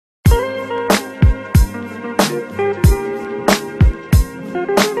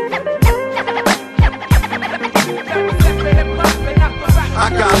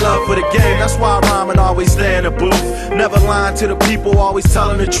always stay in the booth. Never lying to the people, always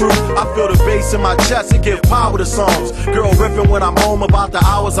telling the truth. I feel the bass in my chest and give power to songs. Girl riffing when I'm home about the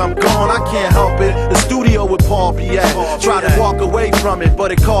hours I'm gone. I can't help it, the studio with Paul be at. Tried to walk away from it,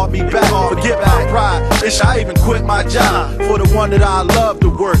 but it called me back. Forget my pride, bitch, I even quit my job for the one that I love to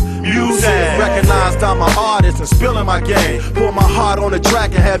work. Music, recognized I'm an artist and spilling my game. Put my heart on the track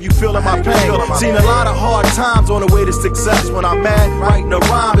and have you feeling my pain. Seen a lot of hard times on the way to success. When I'm mad, writing a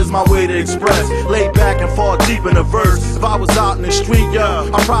rhyme is my way to express. Lay back and fall deep in the verse. If I was out in the street, yeah,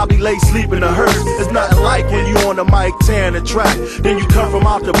 I'd probably lay sleep in the hearse. It's nothing like when you on the mic tearing the track. Then you come from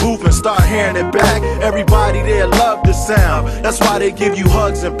out the booth and start hearing it back. Everybody there love the sound. That's why they give you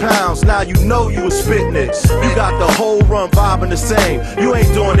hugs and pounds. Now you know you was spitting it. You got the whole run vibing the same. You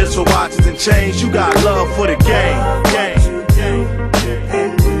ain't doing this for watches and chains. You got love for the game.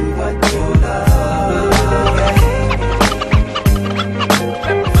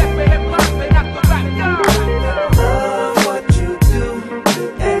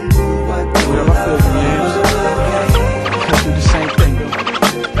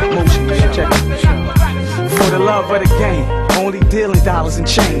 Love of the game, only dealing dollars and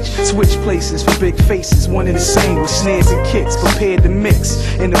change. Switch places for big faces, one and the same with snares and kicks. Prepared to mix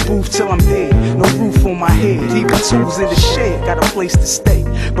in the booth till I'm dead. No roof on my head, even tools in the shed. Got a place to stay,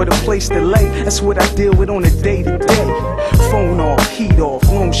 but a place to lay. That's what I deal with on a day to day. Phone off, heat off,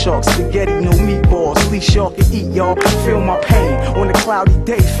 loan shark, spaghetti, no meatballs. Least y'all can eat, y'all. Feel my pain on a cloudy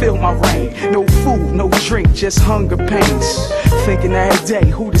day. Feel my rain. No food, no drink, just hunger pains. Thinking every day,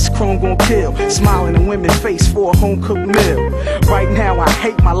 who this chrome gon' kill? Smiling in women's face for a home-cooked meal. Right now I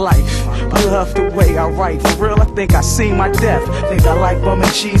hate my life, but love the way I write. For real, I think I seen my death. Think I like bum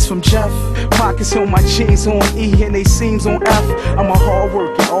and cheese from Jeff. Pockets on my jeans on E and they seams on F. I'm a hard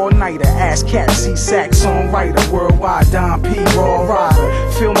working all-nighter, ass cat, C-sack songwriter, worldwide Don P, raw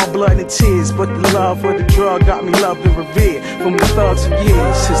rider. Feel my blood and tears, but the love of the drug got me loved and revered. From the thugs of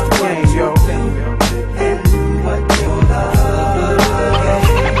years, it's the game, yo.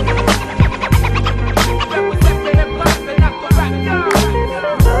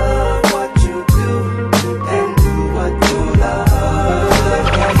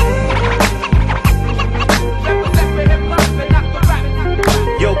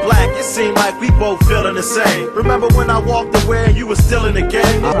 Seem like we both feeling the same. Remember when I walked away and you were still in the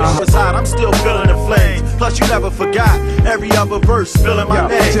game? It was hot, I'm still feeling the flames. Plus you never forgot every other verse spilling my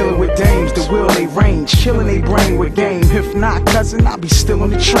name. Dealing with dames, the will they range, killing they brain with game. If not, cousin, I'll be still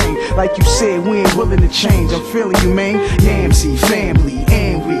on the train. Like you said, we ain't willing to change. I'm feeling you, man. Yamsey, family,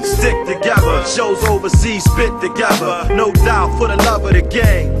 and we stick together. Shows overseas, spit together. No doubt for the love of the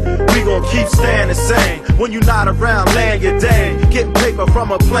game. We gon' keep staying the same. When you not around, laying your day. Getting paper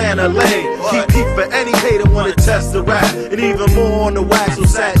from a plan of lane. Keep heat for any hater wanna test the rap. And even more on the wax, so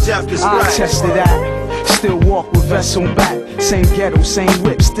Jazzy Jeff can scratch. I tested that. Still walk with vests on back. Same ghetto, same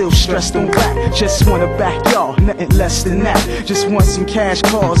whip, still stressed on rap. Just wanna back y'all, nothing less than that. Just want some cash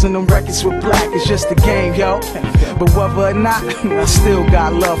calls and them records with black. It's just a game, yo. But whether or not, I still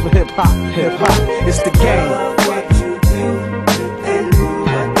got love for hip hop. Hip hop, it's the game.